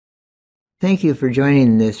Thank you for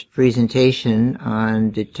joining this presentation on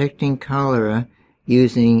detecting cholera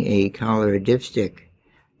using a cholera dipstick.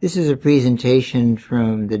 This is a presentation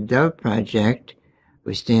from the DOVE project,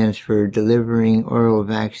 which stands for Delivering Oral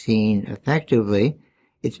Vaccine Effectively.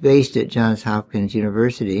 It's based at Johns Hopkins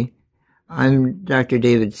University. I'm Dr.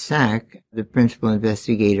 David Sack, the principal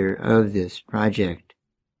investigator of this project.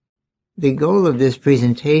 The goal of this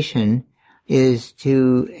presentation is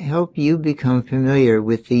to help you become familiar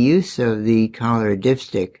with the use of the cholera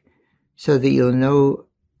dipstick so that you'll know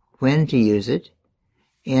when to use it,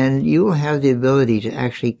 and you will have the ability to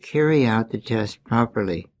actually carry out the test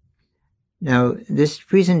properly. Now, this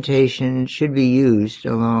presentation should be used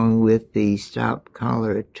along with the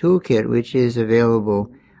StopCholera Toolkit, which is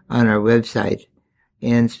available on our website.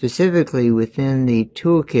 And specifically within the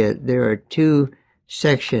toolkit, there are two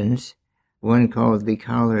sections, one called the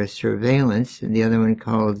Cholera Surveillance and the other one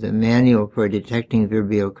called the Manual for Detecting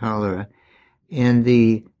Vibrio Cholera. And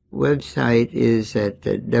the website is at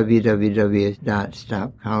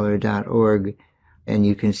www.stopcholera.org, and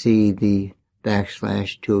you can see the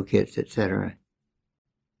 /toolkits, etc.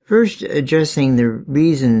 First, addressing the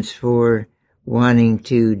reasons for wanting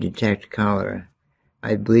to detect cholera.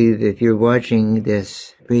 I believe if you're watching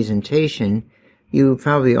this presentation, you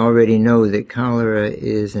probably already know that cholera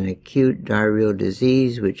is an acute diarrheal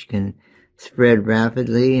disease which can spread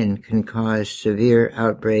rapidly and can cause severe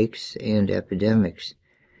outbreaks and epidemics.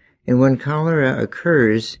 And when cholera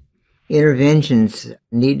occurs, interventions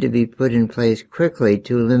need to be put in place quickly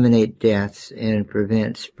to eliminate deaths and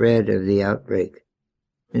prevent spread of the outbreak.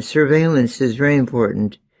 And surveillance is very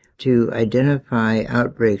important to identify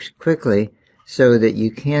outbreaks quickly so that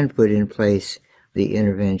you can put in place the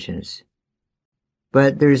interventions.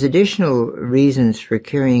 But there's additional reasons for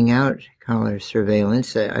carrying out cholera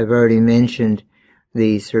surveillance. I've already mentioned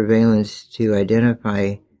the surveillance to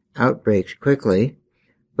identify outbreaks quickly.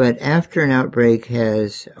 But after an outbreak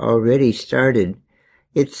has already started,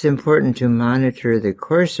 it's important to monitor the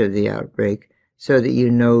course of the outbreak so that you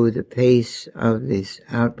know the pace of this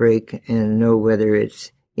outbreak and know whether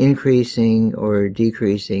it's increasing or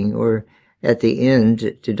decreasing, or at the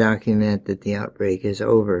end to document that the outbreak is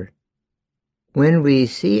over. When we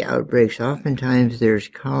see outbreaks, oftentimes there's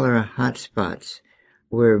cholera hotspots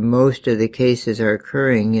where most of the cases are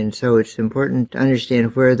occurring, and so it's important to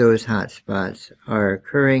understand where those hotspots are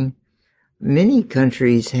occurring. Many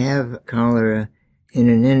countries have cholera in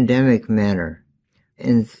an endemic manner,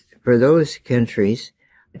 and for those countries,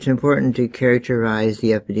 it's important to characterize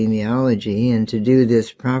the epidemiology, and to do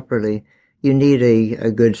this properly, you need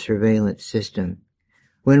a good surveillance system.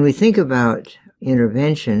 When we think about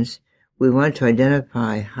interventions, we want to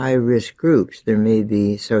identify high-risk groups. There may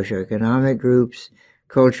be socioeconomic groups,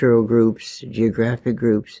 cultural groups, geographic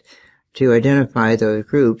groups, to identify those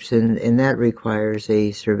groups, and that requires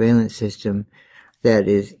a surveillance system that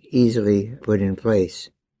is easily put in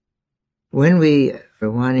place. When we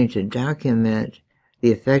are wanting to document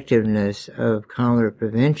the effectiveness of cholera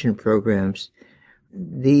prevention programs,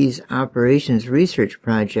 these operations research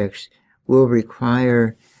projects will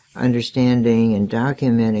require understanding and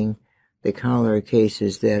documenting the cholera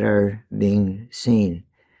cases that are being seen.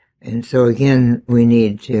 And so again, we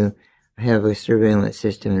need to have a surveillance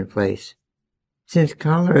system in place. Since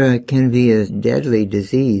cholera can be a deadly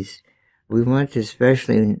disease, we want to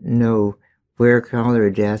especially know where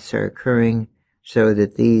cholera deaths are occurring so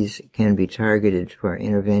that these can be targeted for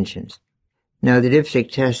interventions. Now, the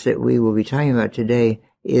dipstick test that we will be talking about today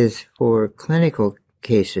is for clinical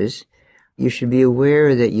cases. You should be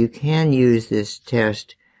aware that you can use this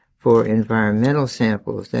test for environmental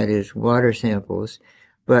samples, that is, water samples,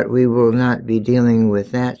 but we will not be dealing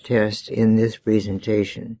with that test in this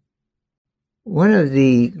presentation. One of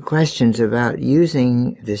the questions about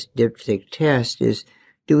using this dipstick test is,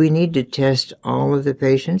 do we need to test all of the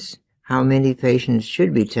patients? How many patients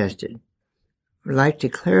should be tested? I'd like to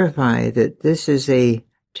clarify that this is a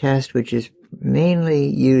test which is mainly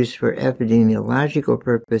used for epidemiological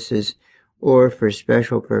purposes or for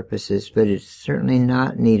special purposes, but it's certainly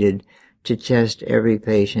not needed to test every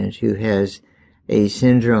patient who has a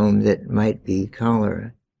syndrome that might be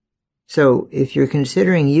cholera. So if you're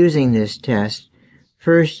considering using this test,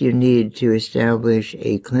 first you need to establish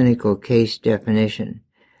a clinical case definition.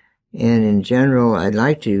 And in general, I'd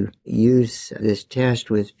like to use this test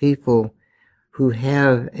with people who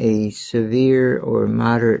have a severe or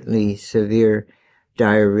moderately severe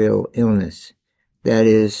diarrheal illness. That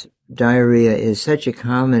is, diarrhea is such a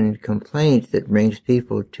common complaint that brings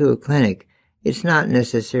people to a clinic. It's not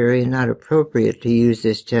necessary and not appropriate to use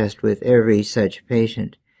this test with every such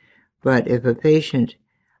patient. But if a patient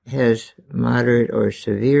has moderate or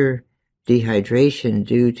severe dehydration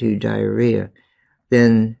due to diarrhea,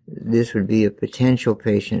 then this would be a potential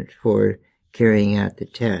patient for carrying out the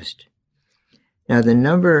test. Now, the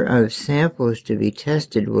number of samples to be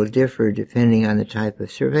tested will differ depending on the type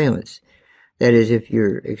of surveillance. That is, if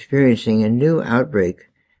you're experiencing a new outbreak,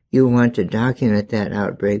 you'll want to document that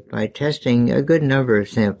outbreak by testing a good number of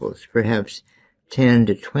samples, perhaps 10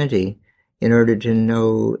 to 20, in order to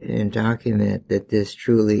know and document that this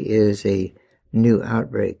truly is a new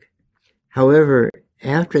outbreak. However,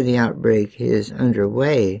 after the outbreak is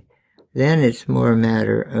underway, then it's more a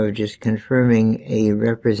matter of just confirming a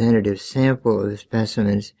representative sample of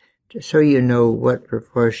specimens so you know what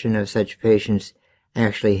proportion of such patients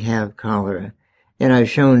actually have cholera. And I've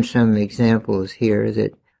shown some examples here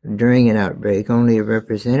that during an outbreak, only a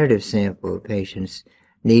representative sample of patients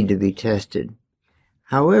need to be tested.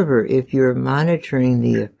 However, if you're monitoring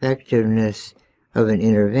the effectiveness of an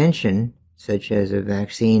intervention, such as a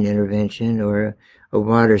vaccine intervention or a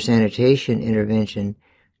water sanitation intervention,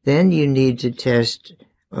 then you need to test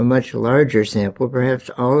a much larger sample, perhaps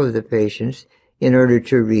all of the patients, in order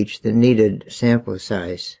to reach the needed sample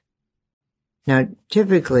size. Now,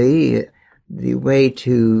 typically, the way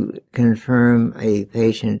to confirm a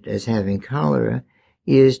patient as having cholera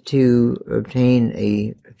is to obtain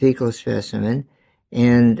a fecal specimen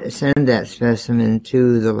and send that specimen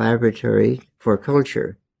to the laboratory for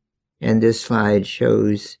culture. And this slide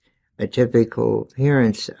shows a typical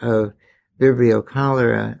appearance of Vibrio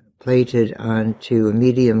cholera plated onto a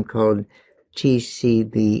medium called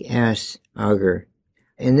TCBS agar.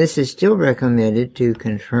 And this is still recommended to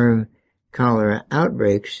confirm cholera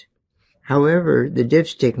outbreaks. However, the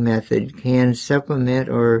dipstick method can supplement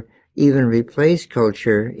or even replace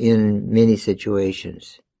culture in many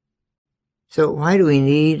situations. So why do we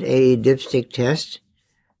need a dipstick test?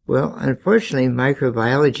 Well, unfortunately,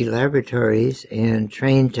 microbiology laboratories and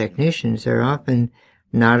trained technicians are often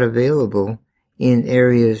not available in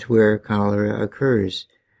areas where cholera occurs.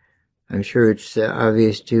 I'm sure it's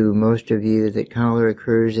obvious to most of you that cholera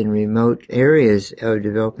occurs in remote areas of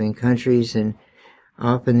developing countries, and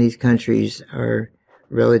often these countries are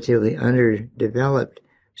relatively underdeveloped,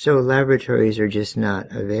 so laboratories are just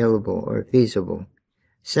not available or feasible.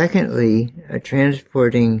 Secondly,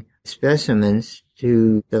 transporting specimens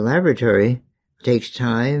to the laboratory takes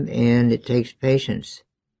time and it takes patience.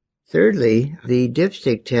 Thirdly, the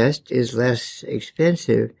dipstick test is less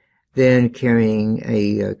expensive than carrying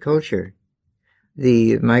a culture.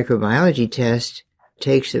 The microbiology test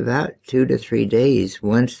takes about 2 to 3 days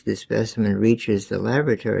once the specimen reaches the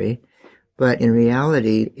laboratory, but in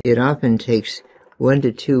reality, it often takes 1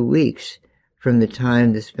 to 2 weeks from the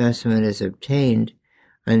time the specimen is obtained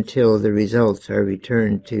until the results are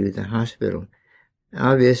returned to the hospital.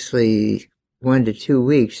 Obviously, 1 to 2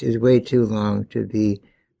 weeks is way too long to be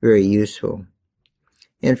very useful.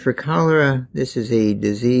 And for cholera, this is a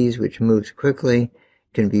disease which moves quickly,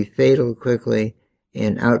 can be fatal quickly,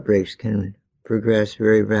 and outbreaks can progress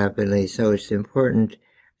very rapidly, so it's important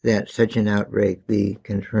that such an outbreak be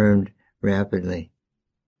confirmed rapidly.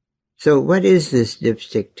 So what is this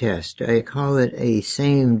dipstick test? I call it a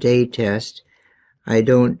same-day test. I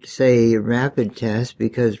don't say rapid test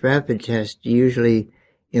because rapid test usually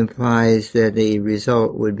implies that a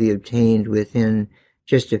result would be obtained within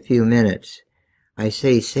just a few minutes. I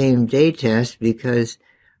say same-day test because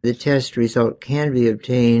the test result can be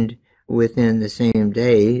obtained within the same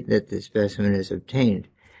day that the specimen is obtained.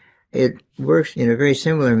 It works in a very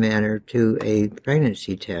similar manner to a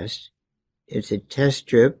pregnancy test. It's a test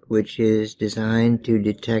strip which is designed to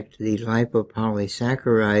detect the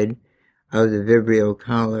lipopolysaccharide of the Vibrio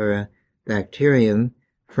cholera bacterium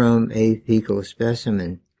from a fecal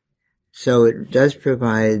specimen. So it does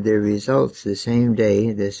provide the results the same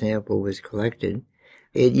day the sample was collected.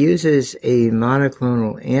 It uses a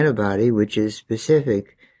monoclonal antibody which is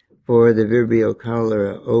specific for the Vibrio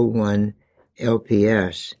cholera 01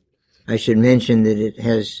 LPS. I should mention that it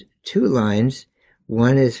has 2 lines.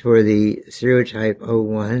 One is for the serotype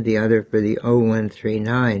 01, the other for the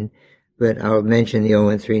 0139, but I'll mention the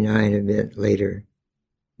 0139 a bit later.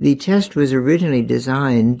 The test was originally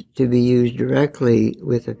designed to be used directly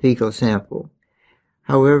with a fecal sample.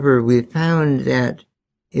 However, we found that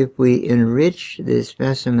if we enrich the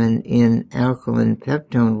specimen in alkaline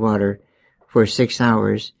peptone water for 6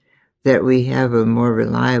 hours, that we have a more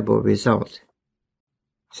reliable result.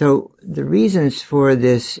 So the reasons for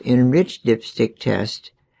this enriched dipstick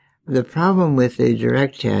test, the problem with the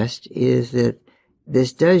direct test is that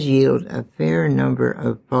this does yield a fair number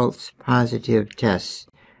of false positive tests.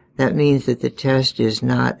 That means that the test is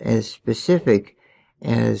not as specific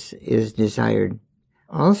as is desired.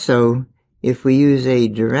 Also, If we use a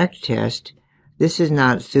direct test, this is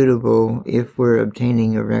not suitable if we're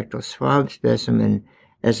obtaining a rectal swab specimen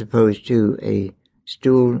as opposed to a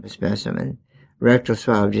stool specimen. Rectal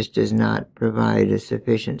swab just does not provide a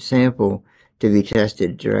sufficient sample to be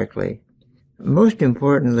tested directly. Most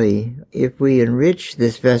importantly, if we enrich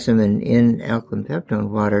the specimen in alkaline peptone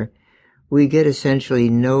water, we get essentially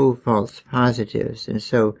no false positives, and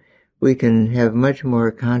so we can have much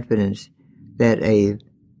more confidence that a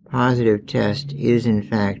positive test is in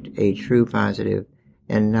fact a true positive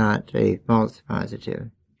and not a false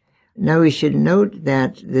positive. Now we should note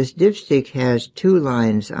that this dipstick has two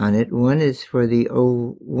lines on it. One is for the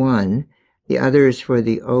O1, the other is for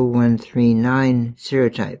the O139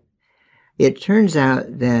 serotype. It turns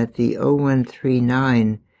out that the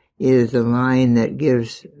O139 is the line that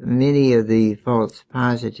gives many of the false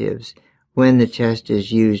positives when the test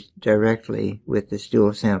is used directly with the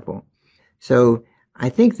stool sample. So I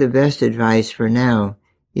think the best advice for now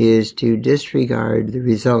is to disregard the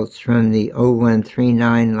results from the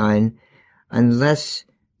O139 line unless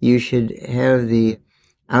you should have the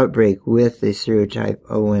outbreak with the serotype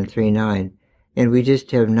O139. And we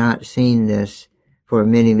just have not seen this for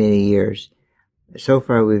many, many years. So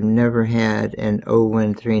far, we've never had an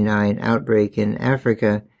O139 outbreak in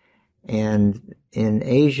Africa, and in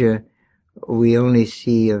Asia, we only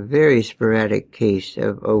see a very sporadic case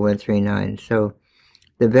of O139. So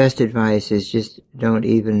the best advice is just don't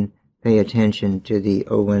even pay attention to the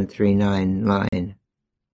O139 line.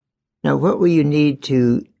 Now, what will you need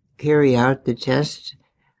to carry out the test?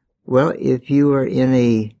 Well, if you are in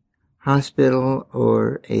a hospital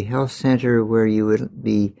or a health center where you would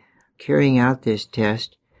be carrying out this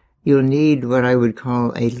test, you'll need what I would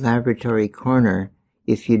call a laboratory corner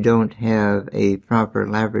if you don't have a proper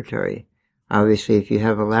laboratory. Obviously, if you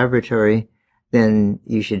have a laboratory, then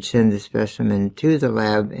you should send the specimen to the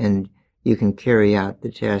lab and you can carry out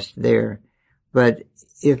the test there. But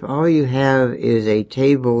if all you have is a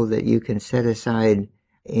table that you can set aside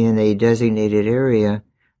in a designated area,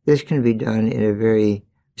 this can be done in a very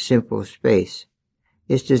simple space.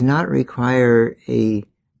 This does not require a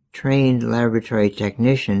trained laboratory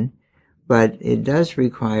technician, but it does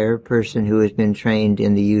require a person who has been trained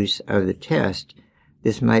in the use of the test.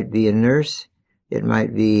 This might be a nurse, it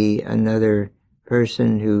might be another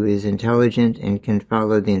person who is intelligent and can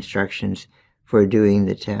follow the instructions for doing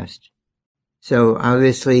the test. So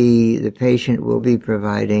obviously the patient will be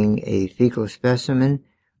providing a fecal specimen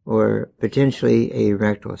or potentially a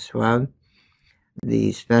rectal swab.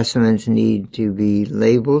 The specimens need to be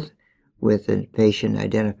labeled with a patient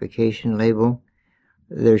identification label.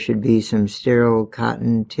 There should be some sterile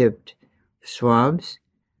cotton-tipped swabs.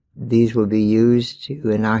 These will be used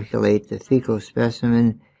to inoculate the fecal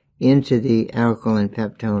specimen into the alkaline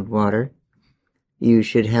peptone water. You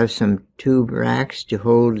should have some tube racks to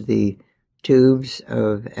hold the tubes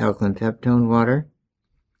of alkaline peptone water.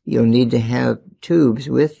 You'll need to have tubes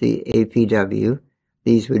with the APW.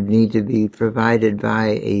 These would need to be provided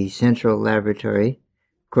by a central laboratory.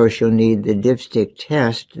 Of course, you'll need the dipstick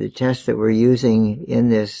test. The test that we're using in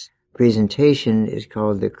this presentation is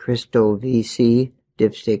called the Crystal VC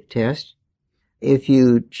dipstick test. If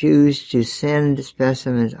you choose to send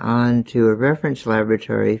specimens on to a reference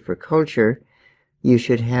laboratory for culture, you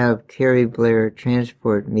should have Carey-Blair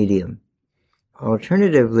transport medium.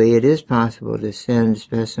 Alternatively, it is possible to send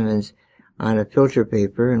specimens on a filter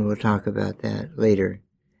paper, and we'll talk about that later.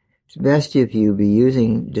 It's best if you be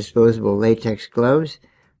using disposable latex gloves.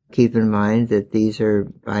 Keep in mind that these are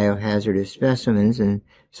biohazardous specimens, and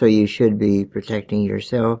so you should be protecting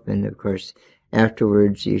yourself, and of course,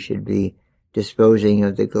 afterwards you should be disposing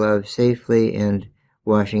of the gloves safely and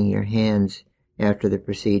washing your hands after the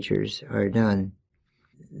procedures are done.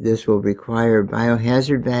 This will require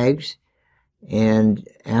biohazard bags, and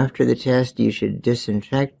after the test you should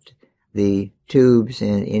disinfect the tubes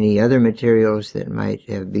and any other materials that might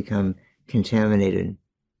have become contaminated.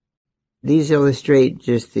 These illustrate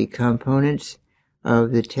just the components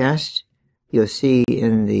of the test. You'll see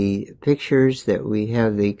in the pictures that we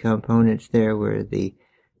have the components there where the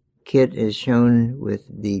kit is shown with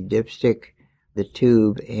the dipstick, the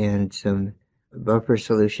tube, and some buffer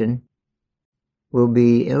solution. We'll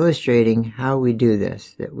be illustrating how we do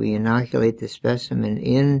this, that we inoculate the specimen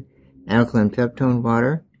in alkaline peptone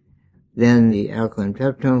water. Then the alkaline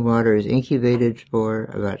peptone water is incubated for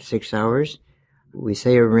about 6 hours. We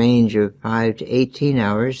say a range of 5 to 18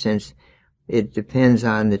 hours since it depends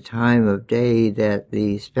on the time of day that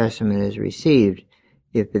the specimen is received.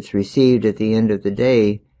 If it's received at the end of the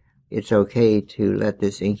day, it's okay to let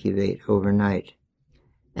this incubate overnight.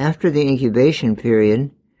 After the incubation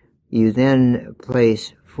period, you then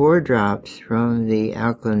place 4 drops from the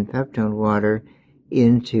alkaline peptone water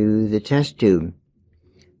into the test tube.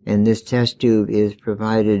 And this test tube is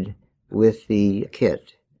provided with the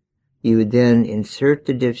kit. You would then insert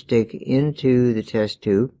the dipstick into the test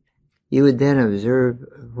tube. You would then observe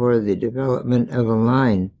for the development of a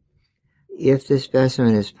line. If the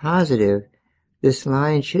specimen is positive, this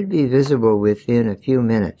line should be visible within a few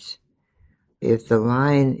minutes. If the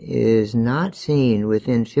line is not seen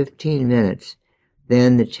within 15 minutes,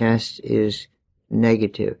 then the test is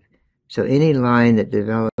negative. So any line that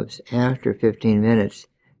develops after 15 minutes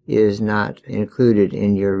is not included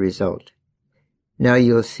in your result. Now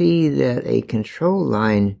you'll see that a control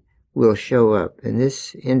line will show up, and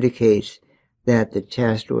this indicates that the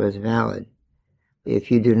test was valid.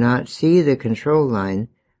 If you do not see the control line,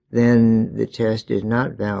 then the test is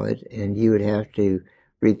not valid, and you would have to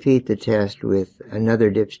repeat the test with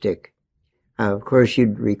another dipstick. Of course,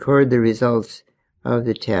 you'd record the results of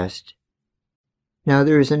the test. Now,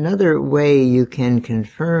 there is another way you can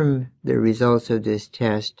confirm the results of this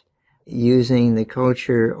test using the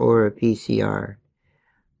culture or a PCR.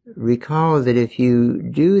 Recall that if you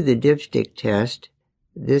do the dipstick test,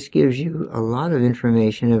 this gives you a lot of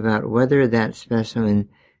information about whether that specimen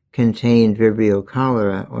contained Vibrio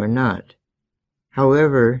cholera or not.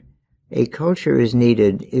 However, a culture is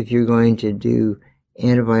needed if you're going to do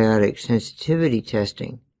antibiotic sensitivity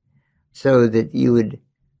testing, so that you would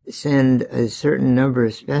send a certain number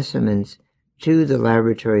of specimens to the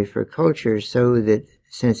laboratory for culture so that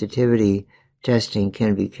sensitivity testing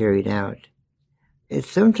can be carried out. It's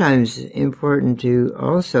sometimes important to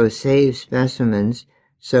also save specimens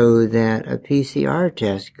so that a PCR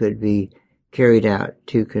test could be carried out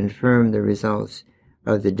to confirm the results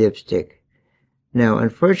of the dipstick. Now,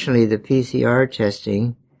 unfortunately, the PCR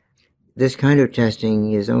testing, this kind of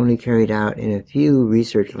testing is only carried out in a few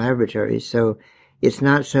research laboratories, so it's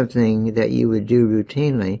not something that you would do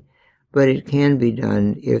routinely, but it can be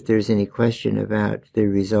done if there's any question about the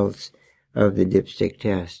results of the dipstick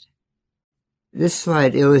test. This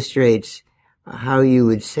slide illustrates how you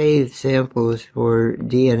would save samples for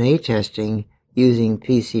DNA testing using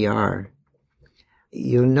PCR.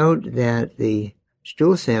 You'll note that the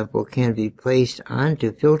stool sample can be placed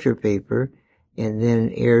onto filter paper and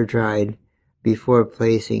then air dried before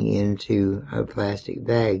placing into a plastic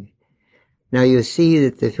bag. Now you'll see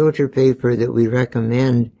that the filter paper that we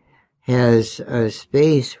recommend has a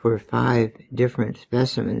space for 5 different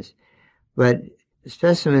specimens, but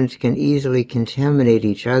specimens can easily contaminate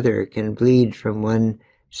each other, can bleed from one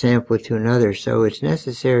sample to another, so it's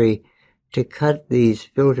necessary to cut these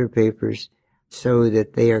filter papers so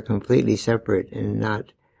that they are completely separate and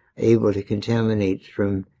not able to contaminate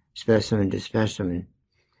from specimen to specimen.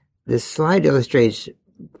 This slide illustrates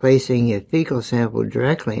placing a fecal sample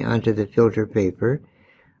directly onto the filter paper,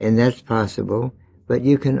 and that's possible, but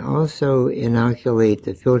you can also inoculate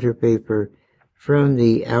the filter paper from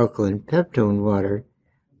the alkaline peptone water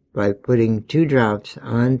by putting 2 drops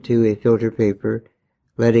onto a filter paper,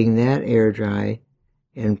 letting that air dry,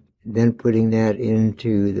 and then putting that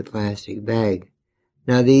into the plastic bag.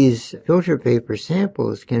 Now these filter paper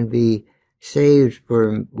samples can be saved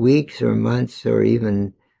for weeks or months or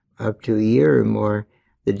even up to a year or more.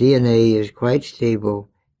 The DNA is quite stable,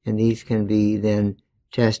 and these can be then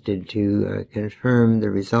tested to confirm the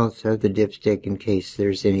results of the dipstick in case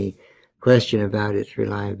there's any question about its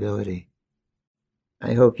reliability.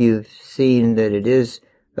 I hope you've seen that it is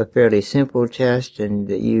a fairly simple test and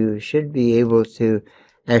that you should be able to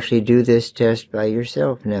actually do this test by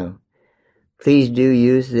yourself now. Please do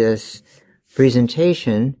use this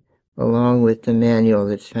presentation along with the manual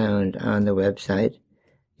that's found on the website.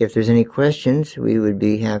 If there's any questions, we would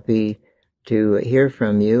be happy to hear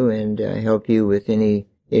from you and help you with any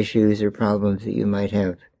issues or problems that you might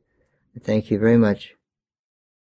have. Thank you very much.